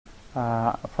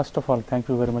First of all, thank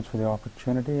you very much for the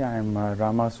opportunity. I am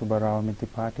Rama Subba Rao.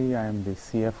 I am the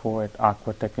CFO at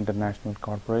Aquatech International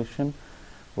Corporation.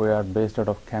 We are based out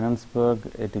of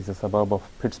Canonsburg. It is a suburb of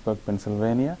Pittsburgh,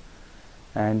 Pennsylvania.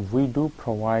 And we do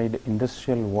provide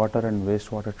industrial water and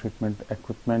wastewater treatment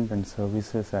equipment and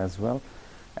services as well,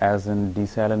 as in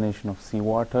desalination of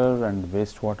seawater and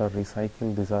wastewater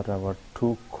recycle. These are our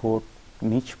two core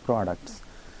niche products.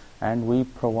 And we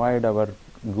provide our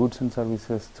goods and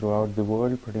services throughout the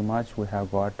world. Pretty much we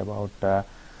have got about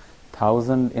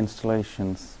 1,000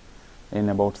 installations in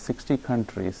about 60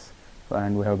 countries,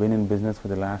 and we have been in business for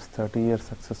the last 30 years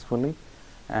successfully.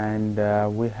 And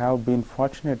we have been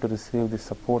fortunate to receive the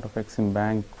support of Exim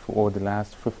Bank for over the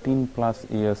last 15 plus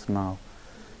years now.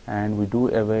 And we do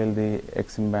avail the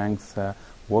Exim Bank's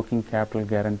working capital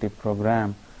guarantee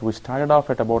program. We started off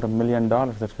at about $1 million.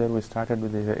 That's where we started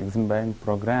with the Exim Bank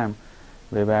program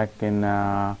way back in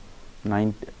early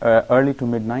to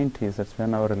mid 90s. That's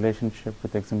when our relationship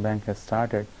with Exim Bank has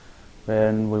started,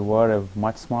 when we were a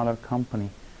much smaller company.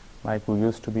 Like we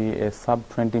used to be a sub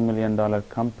 $20 million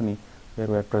company, where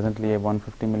we are presently a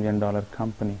 $150 million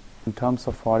company. In terms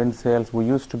of foreign sales, we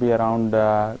used to be around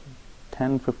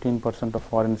 10-15% of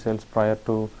foreign sales prior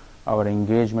to our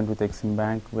engagement with Exim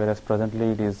Bank, whereas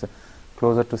presently it is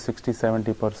closer to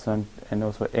 60-70%, and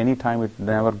also any time it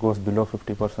never goes below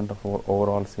 50% of our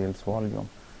overall sales volume.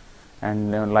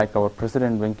 And like our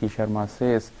president Venki Sharma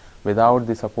says, without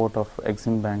the support of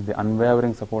Exim Bank, the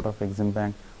unwavering support of Exim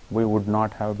Bank, we would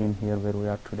not have been here where we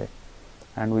are today.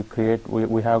 And we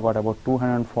have got about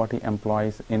 240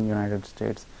 employees in United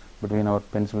States between our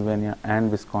Pennsylvania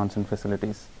and Wisconsin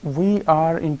facilities. We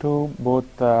are into both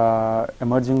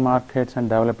emerging markets and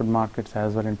developed markets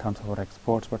as well in terms of our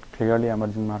exports, but clearly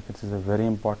emerging markets is a very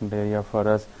important area for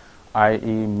us, i.e.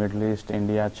 Middle East,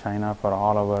 India, China, for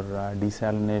all our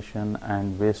desalination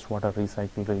and wastewater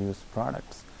recycle reuse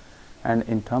products. And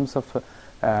in terms of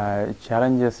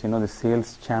challenges, the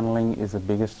sales channeling is the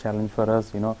biggest challenge for us.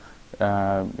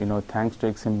 Thanks to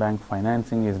Exim Bank,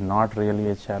 financing is not really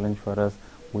a challenge for us.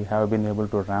 We have been able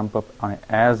to ramp up on an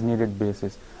as needed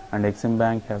basis, and Exim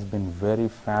Bank has been very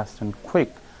fast and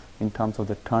quick in terms of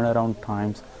the turnaround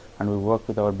times, and we work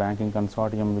with our banking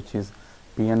consortium, which is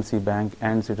PNC Bank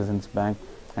and Citizens Bank,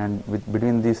 and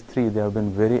between these three they have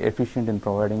been very efficient in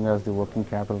providing us the working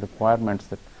capital requirements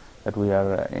that we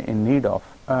are in need of.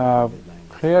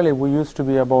 Clearly we used to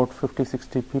be about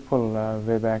 50-60 people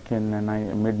way back in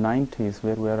mid-90s,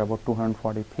 where we are about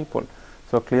 240 people.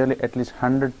 So clearly at least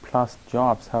 100 plus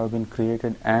jobs have been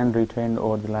created and retained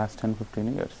over the last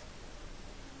 10-15 years.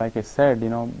 Like I said,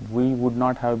 we would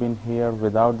not have been here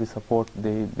without the support,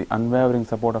 the unwavering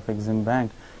support of Exim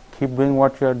Bank. Keep doing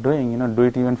what you are doing, do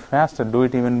it even faster, do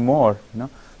it even more,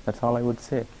 that's all I would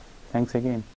say. Thanks again.